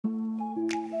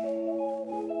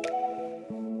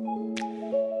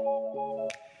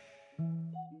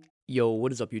Yo,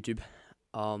 what is up, YouTube?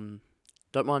 Um,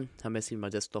 don't mind how messy my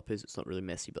desktop is. It's not really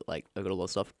messy, but like I got a lot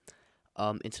of stuff.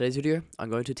 In today's video, I'm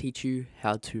going to teach you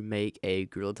how to make a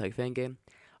Gorilla Tag fan game.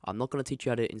 I'm not going to teach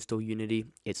you how to install Unity.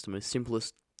 It's the most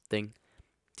simplest thing.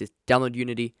 Just download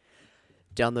Unity,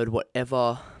 download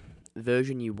whatever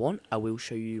version you want. I will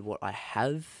show you what I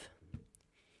have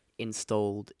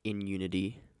installed in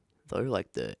Unity, though,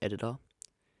 like the editor.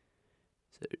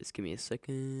 So just give me a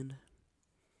second.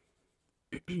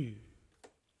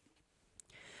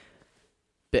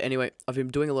 But anyway, I've been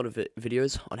doing a lot of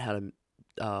videos on how to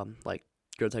like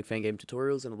Gorilla Tag fan game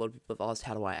tutorials, and a lot of people have asked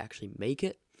how do I actually make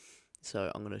it. So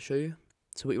I'm gonna show you.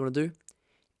 So what you want to do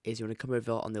is you want to come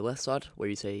over on the left side where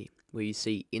you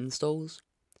see installs.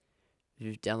 If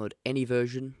you download any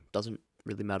version, doesn't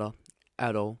really matter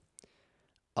at all.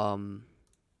 And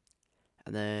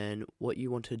then what you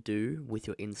want to do with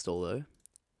your install though,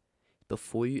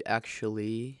 before you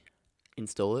actually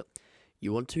install it,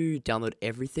 you want to download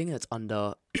everything that's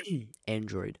under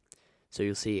Android. So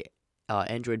you'll see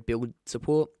Android build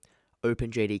support,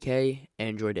 OpenJDK,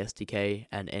 Android SDK,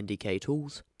 and NDK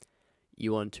tools.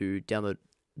 You want to download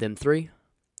them three.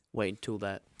 Wait until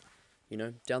that,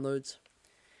 downloads.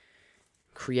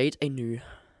 Create a new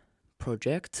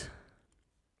project.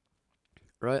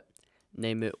 Right?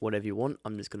 Name it whatever you want.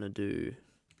 I'm just gonna do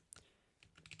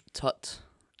tut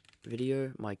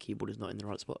video. My keyboard is not in the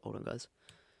right spot. Hold on, guys.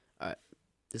 Alright.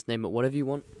 Just name it whatever you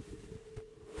want.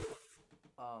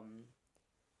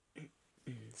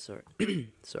 Sorry.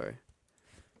 Sorry.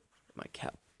 My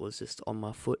cat was just on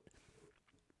my foot.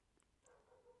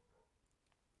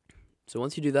 So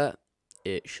once you do that,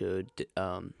 it should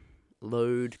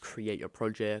load, create your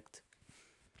project.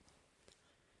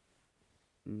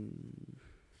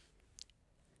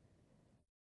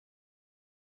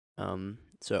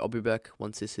 So I'll be back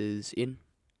once this is in.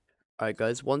 Alright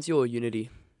guys, once your Unity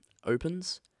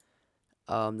opens,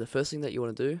 the first thing that you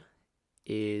want to do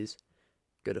is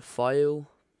go to File,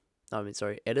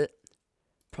 Edit,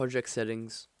 Project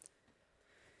Settings,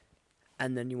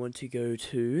 and then you want to go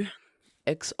to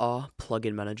XR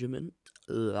Plugin Management.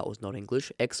 That was not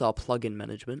English. XR Plugin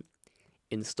Management.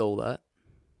 Install that.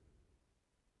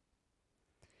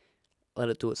 Let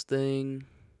it do its thing.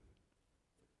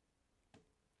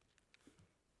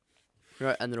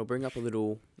 Right, and then it'll bring up a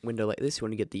little window like this. You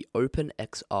want to get the Open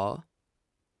XR.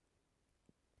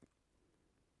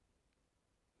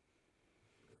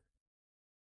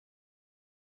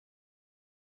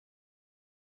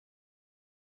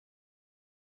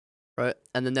 Right,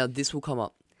 and then now this will come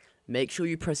up. Make sure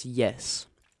you press yes.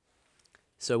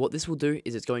 So what this will do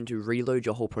is it's going to reload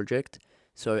your whole project.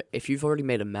 So if you've already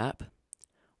made a map,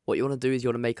 what you want to do is you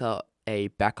want to make a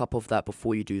backup of that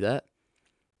before you do that.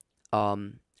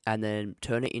 And then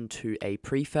turn it into a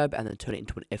prefab and then turn it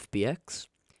into an FBX.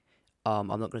 I'm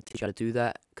not going to teach you how to do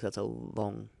that because that's a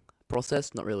long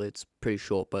process. Not really, it's pretty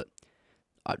short, but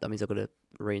that means I've got to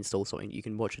reinstall something. You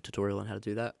can watch a tutorial on how to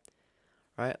do that.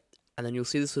 Right? And then you'll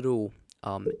see this little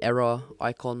error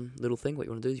icon little thing. What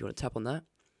you want to do is you want to tap on that.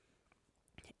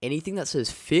 Anything that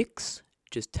says fix,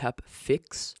 just tap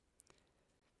fix.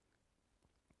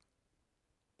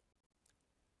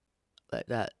 Like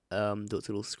that. Do its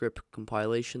little script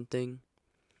compilation thing.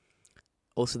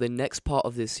 Also, the next part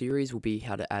of this series will be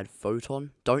how to add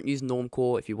Photon. Don't use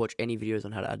Normcore. If you watch any videos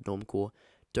on how to add Normcore,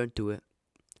 don't do it.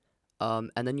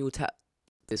 And then you'll tap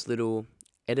this little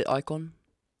edit icon.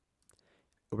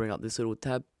 It'll bring up this little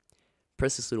tab.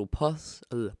 Press this little plus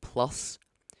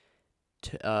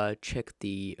to check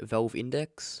the Valve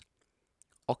Index,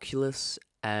 Oculus,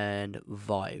 and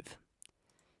Vive.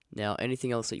 Now,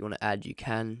 anything else that you want to add, you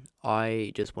can.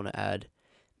 I just want to add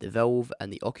the Valve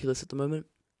and the Oculus at the moment.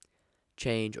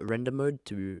 Change render mode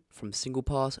from single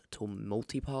pass to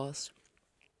multi-pass.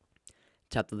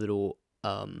 Tap the little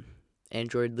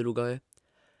Android little guy.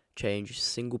 Change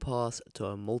single pass to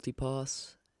a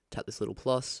multi-pass. Tap this little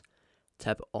plus.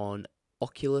 Tap on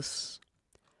Oculus.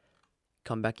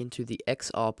 Come back into the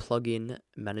XR plugin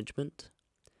management.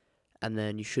 And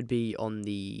then you should be on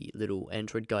the little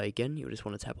Android guy again. You'll just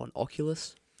want to tap on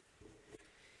Oculus.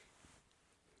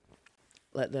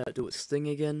 Let that do its thing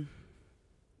again.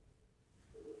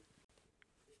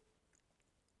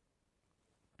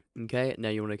 Okay, now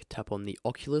you want to tap on the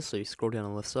Oculus. So you scroll down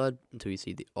on the left side until you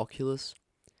see the Oculus.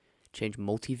 Change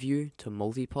multi-view to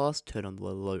multi-pass. Turn on the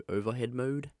low overhead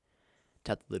mode.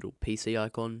 Tap the little PC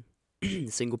icon.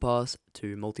 Single pass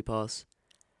to multi-pass.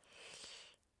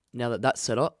 Now that that's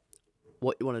set up,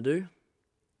 what you want to do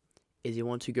is you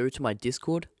want to go to my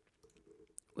Discord,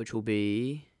 which will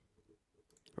be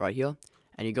right here,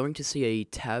 and you're going to see a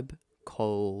tab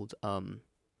called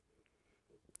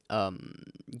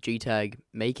G-tag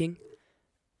making.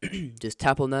 Just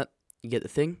tap on that, you get the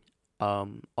thing.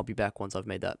 I'll be back once I've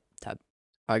made that tab.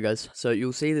 Alright guys, so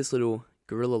you'll see this little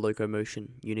Gorilla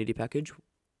Locomotion Unity package.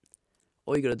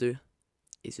 All you gotta do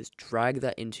is just drag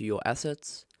that into your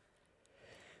assets.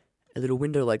 A little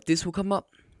window like this will come up.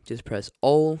 Just press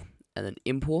All and then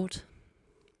import.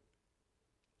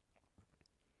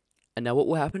 And now what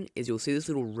will happen is you'll see this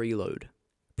little reload.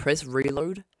 Press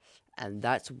reload, and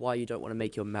that's why you don't want to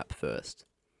make your map first.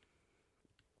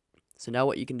 So now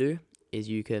what you can do is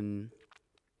you can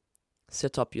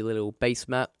set up your little base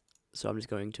map. So I'm just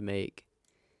going to make,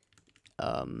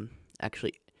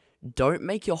 actually, don't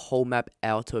make your whole map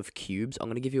out of cubes. I'm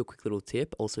going to give you a quick little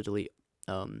tip. Also delete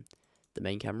the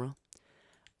main camera.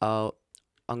 I'm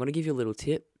going to give you a little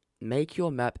tip. Make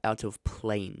your map out of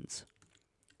planes.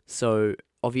 So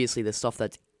obviously the stuff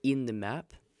that's in the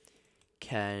map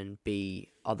can be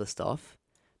other stuff,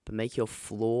 but make your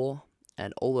floor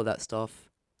and all of that stuff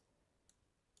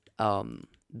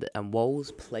and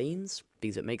walls planes,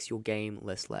 because it makes your game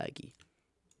less laggy.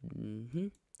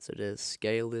 So just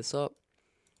scale this up,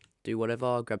 do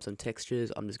whatever, grab some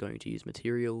textures. I'm just going to use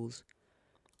materials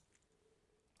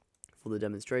for the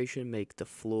demonstration. Make the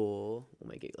floor, we'll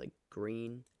make it like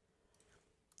green,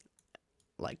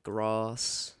 like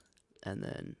grass, and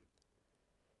then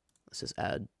let's just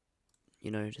add,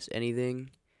 you know, just anything.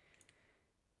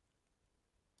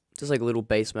 Just like a little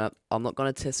base map. I'm not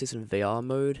going to test this in VR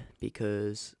mode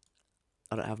because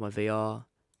I don't have my VR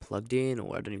plugged in,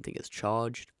 or I don't even think it's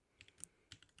charged.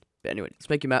 But anyway, let's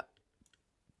make your map.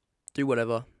 Do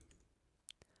whatever.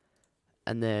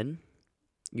 And then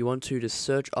you want to just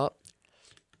search up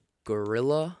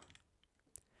Gorilla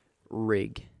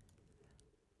Rig.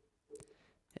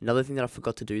 Another thing that I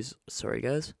forgot to do is, sorry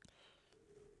guys,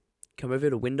 come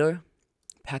over to Window,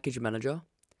 Package Manager.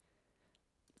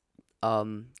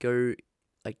 Go,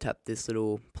 like, tap this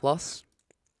little plus.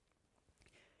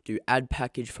 Do add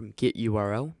package from Git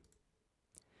URL.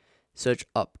 Search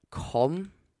up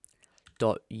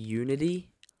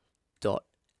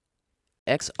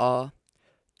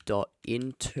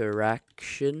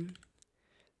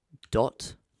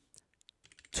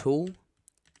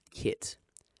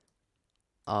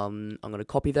I'm going to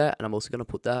copy that, and I'm also going to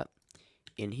put that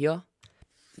in here.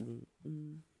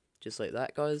 Just like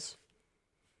that, guys.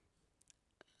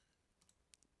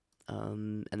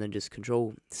 And then just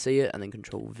Control C it, and then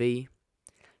Control V.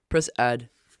 Press add.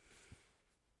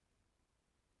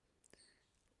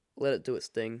 Let it do its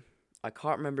thing. I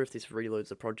can't remember if this reloads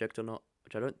the project or not,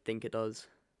 which I don't think it does.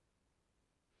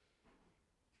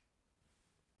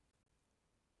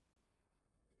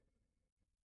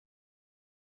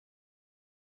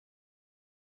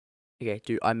 Okay,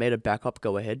 dude, I made a backup.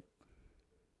 Go ahead.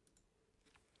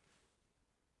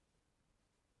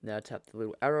 Now tap the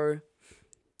little arrow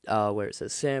where it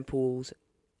says samples,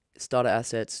 starter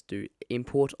assets. Do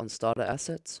import on starter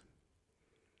assets.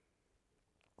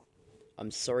 I'm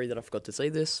sorry that I forgot to say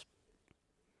this.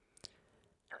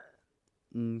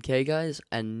 Okay, guys,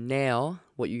 and now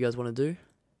what you guys want to do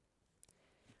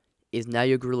is now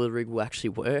your Gorilla Rig will actually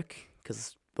work,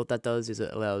 because what that does is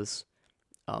it allows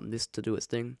this to do its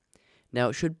thing. Now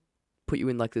it should put you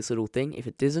in like this little thing. If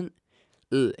it doesn't,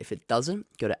 go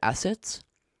to Assets,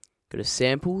 go to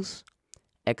Samples,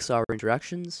 XR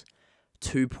Interactions,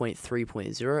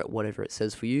 2.3.0, whatever it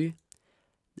says for you.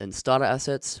 Then Starter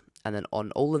Assets, and then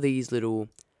on all of these little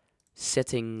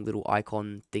setting little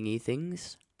icon thingy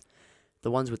things,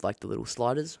 the ones with like the little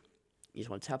sliders, you just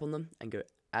want to tap on them and go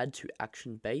Add to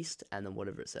Action Based, and then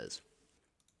whatever it says.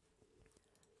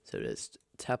 So just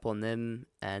tap on them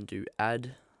and do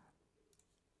Add.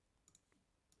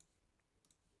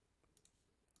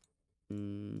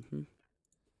 And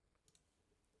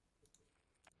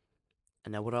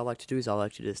now what I like to do is I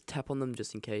like to just tap on them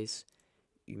just in case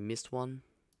you missed one.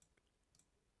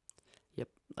 Yep,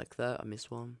 like that, I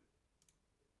missed one.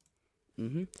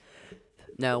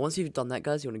 Now once you've done that,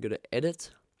 guys, you want to go to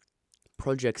Edit,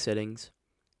 Project Settings.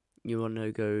 You want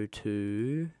to go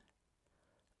to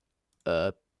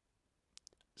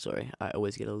sorry, I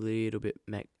always get a little bit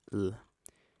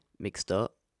mixed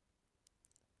up.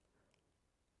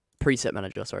 Preset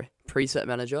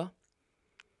Manager,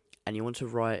 and you want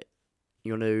to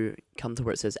come to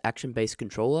where it says Action Based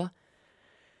Controller,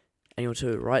 and you want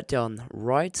to write down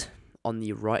right on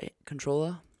the right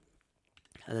controller,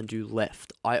 and then do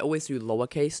left. I always do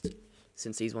lowercase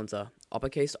since these ones are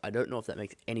uppercase. I don't know if that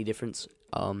makes any difference.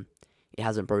 It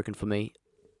hasn't broken for me.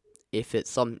 If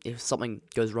something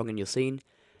goes wrong in your scene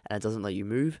and it doesn't let you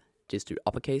move, just do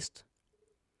uppercase.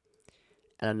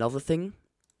 And another thing,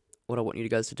 what I want you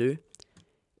guys to do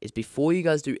is before you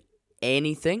guys do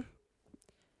anything,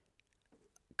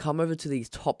 come over to these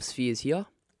top spheres here,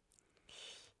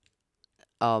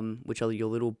 which are your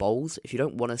little bowls. If you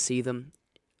don't want to see them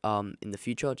in the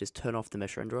future, just turn off the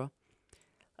mesh renderer.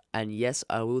 And yes,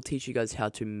 I will teach you guys how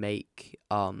to make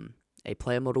a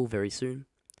player model very soon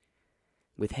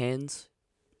with hands.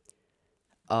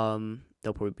 They'll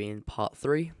probably be in part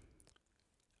 3.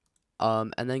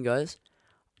 And then guys,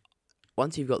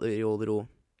 once you've got your little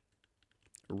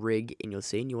rig in your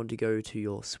scene, you want to go to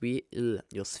your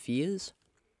spheres,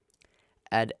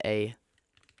 add a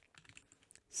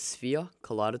sphere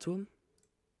collider to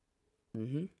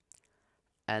them,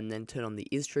 and then turn on the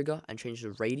is trigger and change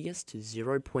the radius to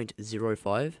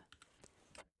 0.05.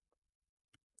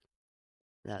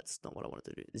 That's not what I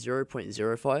wanted to do.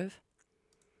 0.05.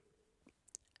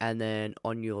 And then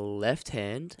on your left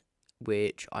hand,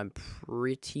 which I'm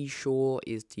pretty sure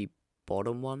is the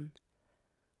bottom one.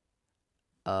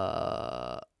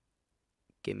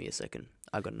 Give me a second.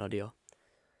 I got an idea.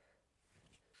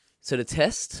 So to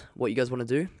test, what you guys want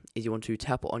to do is you want to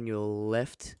tap on your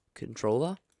left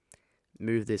controller,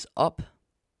 move this up,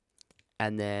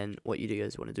 and then what you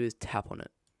guys want to do is tap on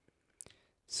it.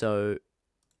 So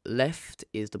left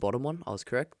is the bottom one, I was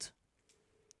correct.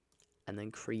 And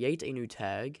then create a new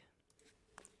tag.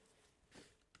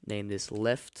 Name this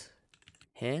left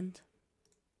hand.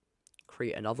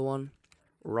 Create another one,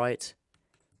 right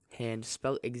hand,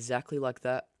 spelled exactly like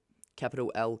that.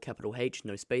 Capital L, capital H,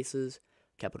 no spaces.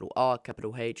 Capital R,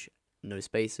 capital H, no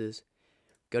spaces.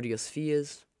 Go to your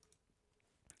spheres.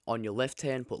 On your left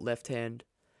hand, put left hand.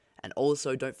 And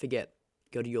also, don't forget,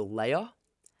 go to your layer.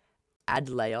 Add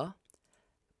layer.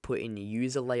 Put in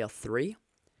user layer 3.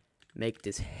 Make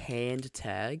this hand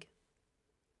tag.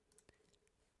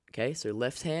 Okay, so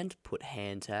left hand, put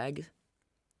hand tag.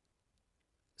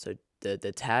 So the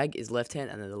tag is left hand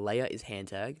and then the layer is hand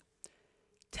tag.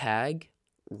 Tag,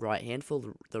 right hand for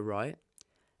the right.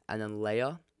 And then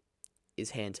layer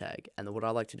is hand tag. And then what I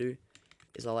like to do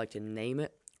is I like to name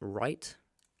it right.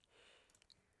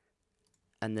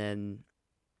 And then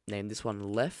name this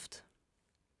one left.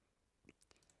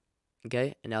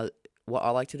 Okay, and now what I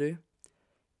like to do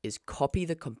is copy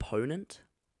the component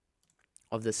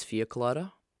of the sphere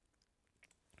collider.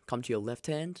 Come to your left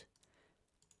hand.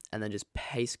 And then just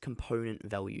paste component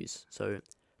values. So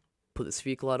put the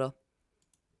sphere collider,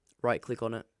 right click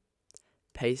on it,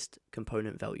 paste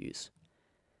component values.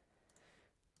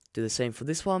 Do the same for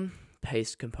this one,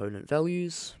 paste component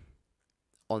values.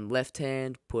 On left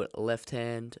hand, put left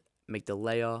hand, make the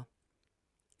layer,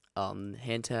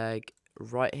 hand tag,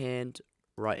 right hand,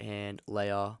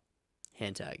 layer,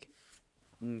 hand tag.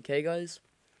 Okay guys?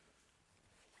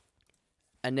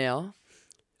 And now,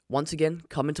 once again,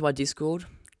 come into my Discord,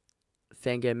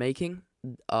 Fangame Making.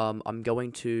 I'm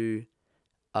going to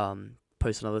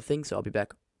post another thing, so I'll be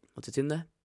back once it's in there.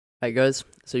 Hey guys,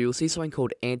 so you'll see something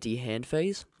called anti-hand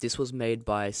phase. This was made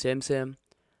by Sam. So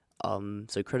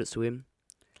credits to him.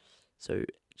 So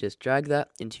just drag that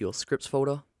into your scripts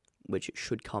folder, which it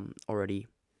should come already,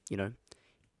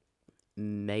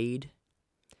 made.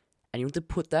 And you want to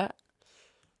put that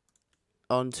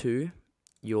onto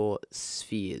your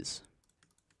spheres.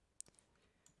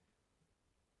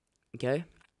 Okay,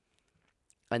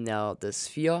 and now the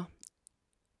sphere,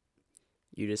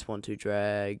 you just want to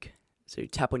drag, so you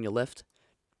tap on your left,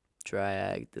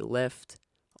 drag the left,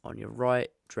 on your right,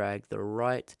 drag the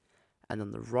right, and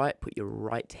on the right, put your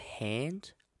right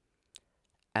hand,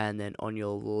 and then on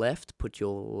your left, put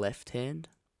your left hand.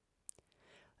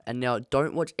 And now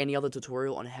don't watch any other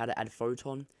tutorial on how to add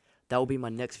Photon. That will be my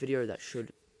next video that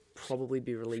should probably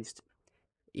be released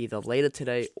either later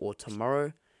today or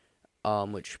tomorrow,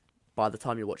 which by the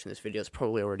time you're watching this video, it's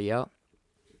probably already out.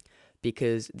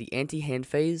 Because the anti-hand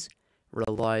phase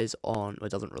relies on, well,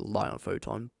 it doesn't rely on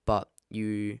Photon, but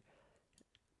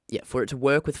for it to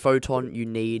work with Photon, you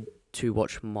need to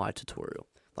watch my tutorial.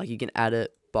 Like, you can add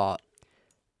it, but,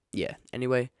 yeah.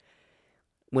 Anyway,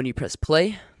 when you press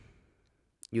play,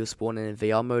 you'll spawn in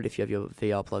VR mode if you have your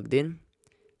VR plugged in,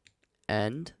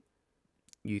 and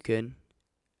you can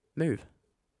move,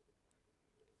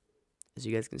 as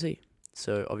you guys can see.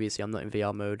 So obviously I'm not in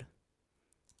VR mode,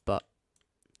 but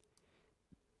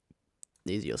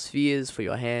these are your spheres for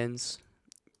your hands.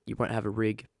 You won't have a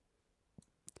rig.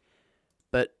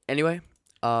 But anyway,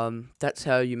 that's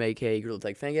how you make a Gorilla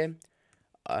Tag fan game.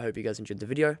 I hope you guys enjoyed the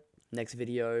video. Next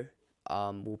video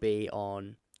will be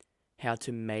on how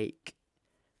to make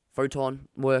Photon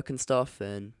work and stuff,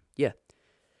 and yeah.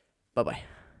 Bye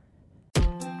bye.